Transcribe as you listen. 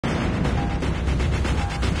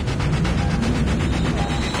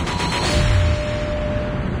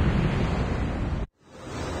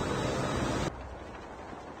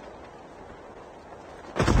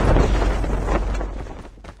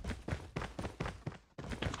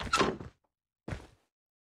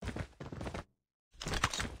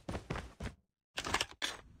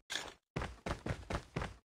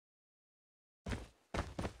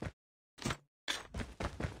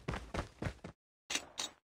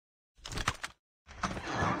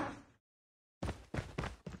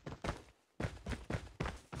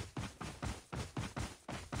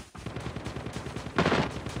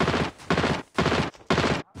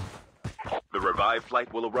revived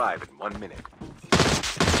flight will arrive in 1 minute.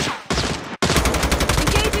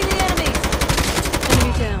 Engaging the enemies!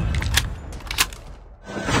 Enemy down.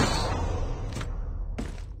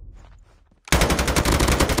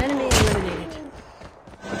 Enemy eliminated.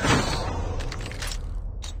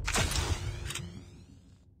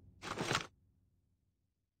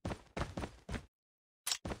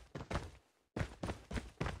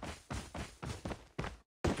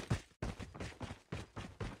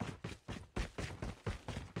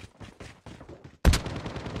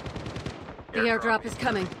 The airdrop is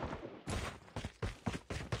coming.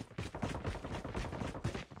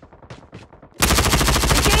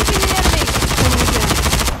 Engaging the enemy! Enemy down.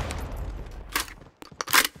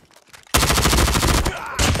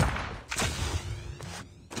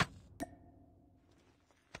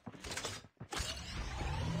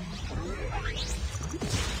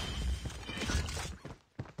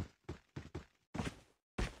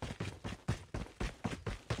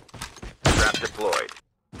 Trap deployed.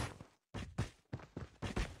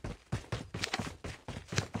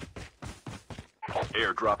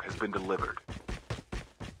 Airdrop has been delivered.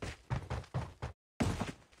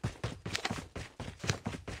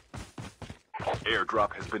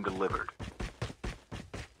 Airdrop has been delivered.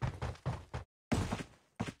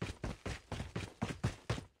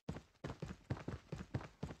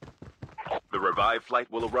 The revived flight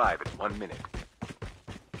will arrive in 1 minute.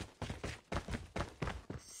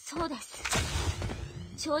 そうです。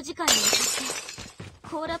長時間にわたって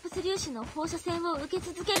コーラプス粒子の放射線を受け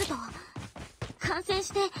続けると感染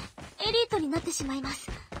してエリートになってしまいま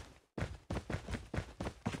す。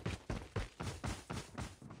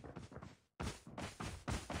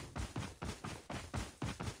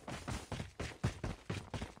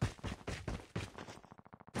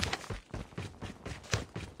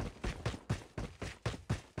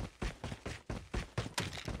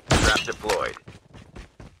Trap deployed.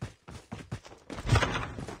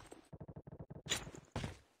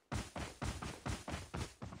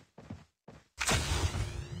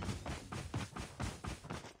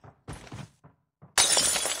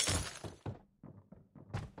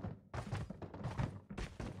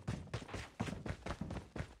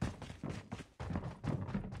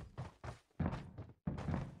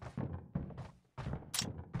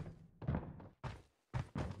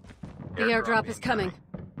 The airdrop is coming.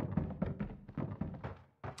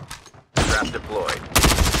 Trap deployed.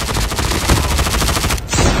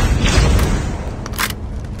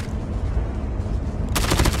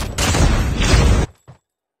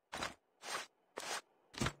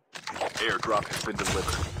 Airdrop has been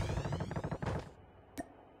delivered.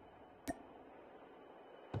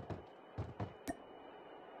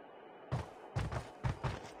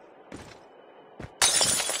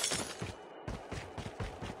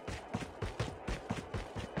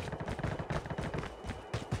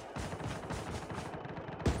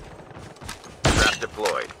 Trap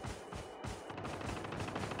deployed.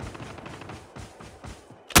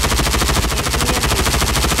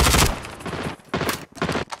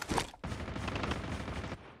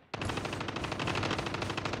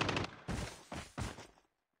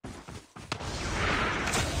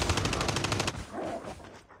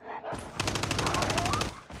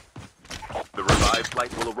 The revived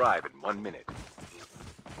flight will arrive in 1 minute.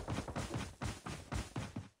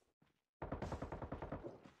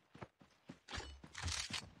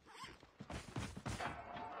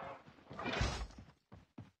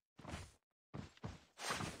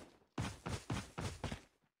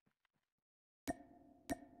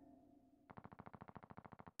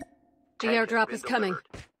 The airdrop is coming.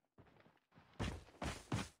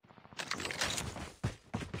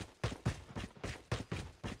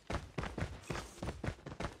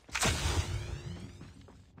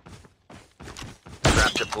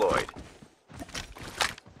 Trap deployed.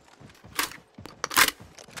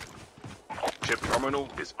 Chip terminal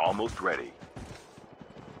is almost ready.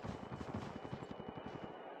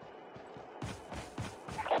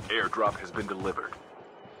 Airdrop has been delivered.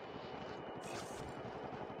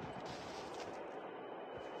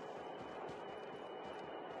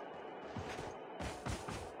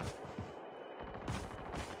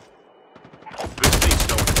 This safe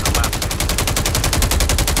zone is collapsing.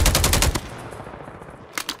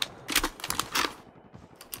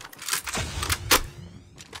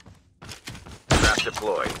 Trap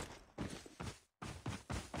deployed.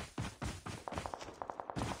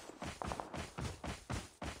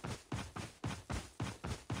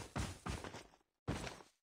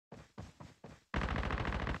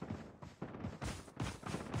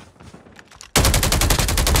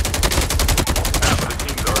 Half of the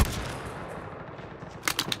teams are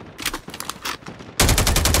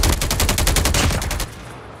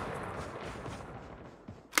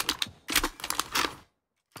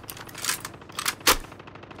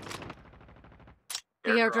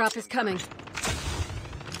The airdrop is coming.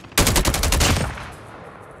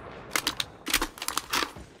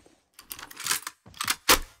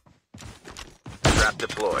 Trap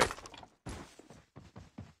deployed.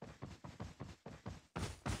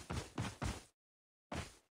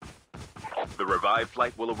 The revived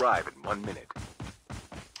flight will arrive in 1 minute.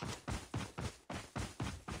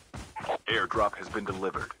 Airdrop has been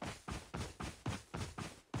delivered.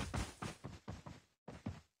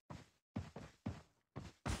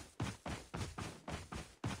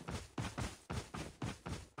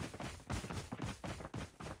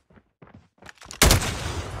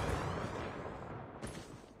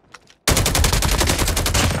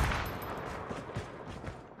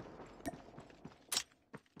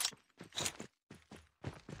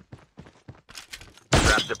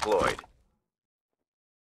 Trap deployed.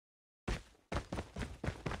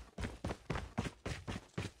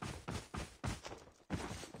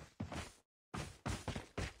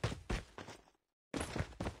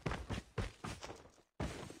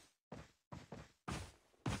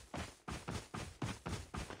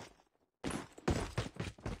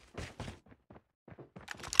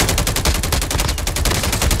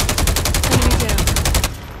 Enemy down.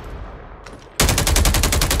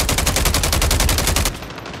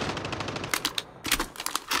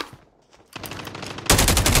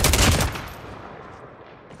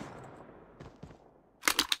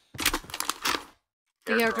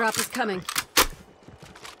 The airdrop is coming.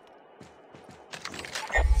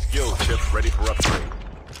 Skill chip ready for upgrade.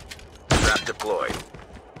 Trap deployed.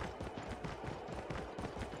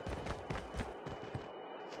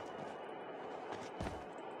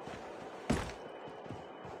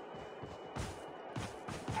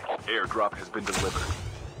 Airdrop has been delivered.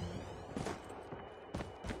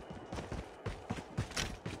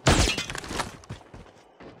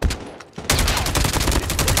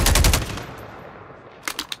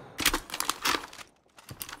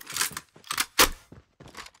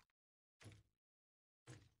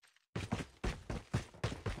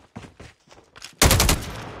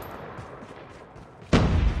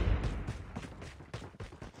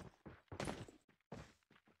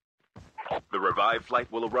 The revived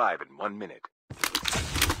flight will arrive in 1 minute.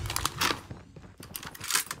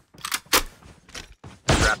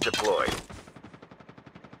 Trap deployed.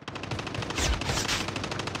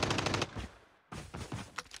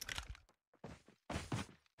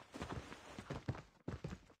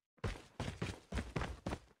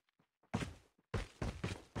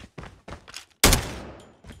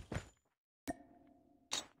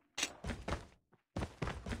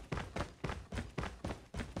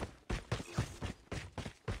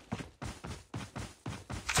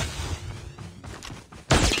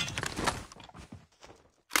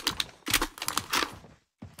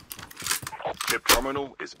 Chip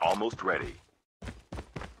terminal is almost ready.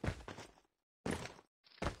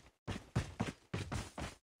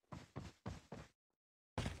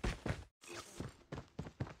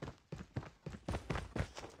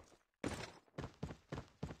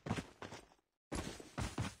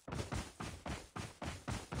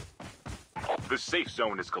 The safe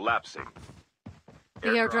zone is collapsing. The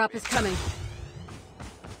airdrop is coming.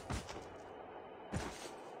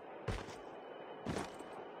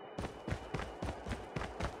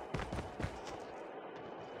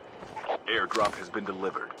 Airdrop has been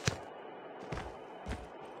delivered.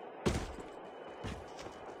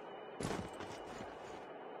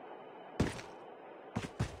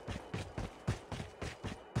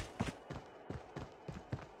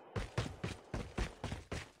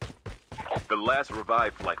 The last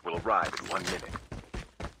revived flight will arrive in 1 minute.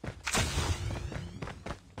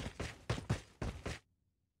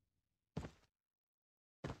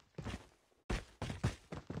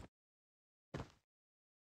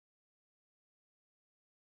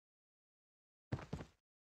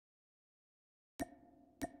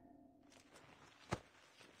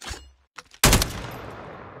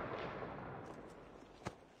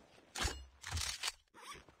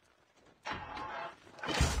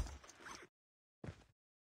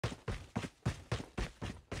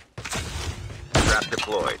 Trap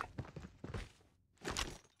deployed.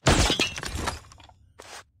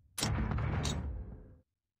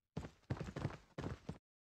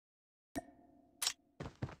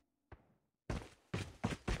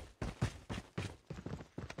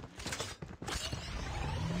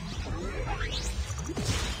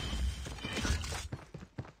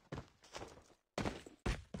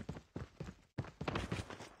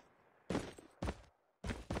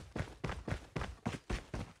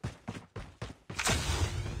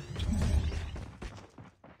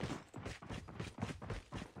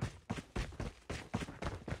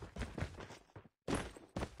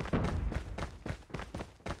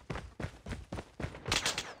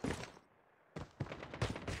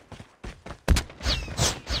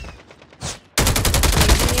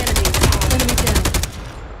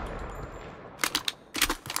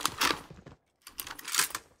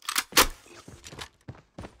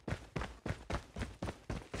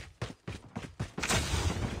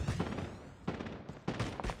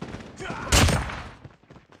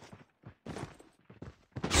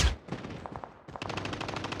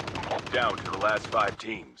 down to the last 5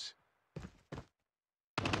 teams.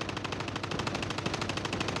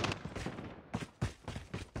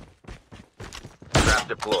 Trap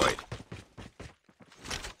deployed.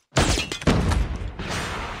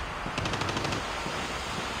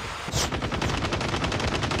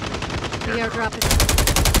 The airdrop is...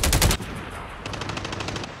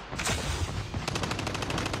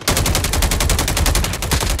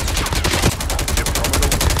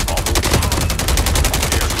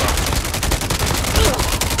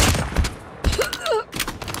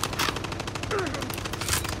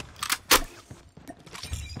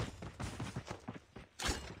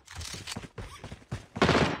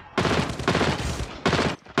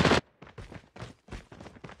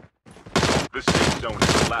 The safe zone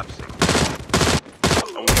is collapsing.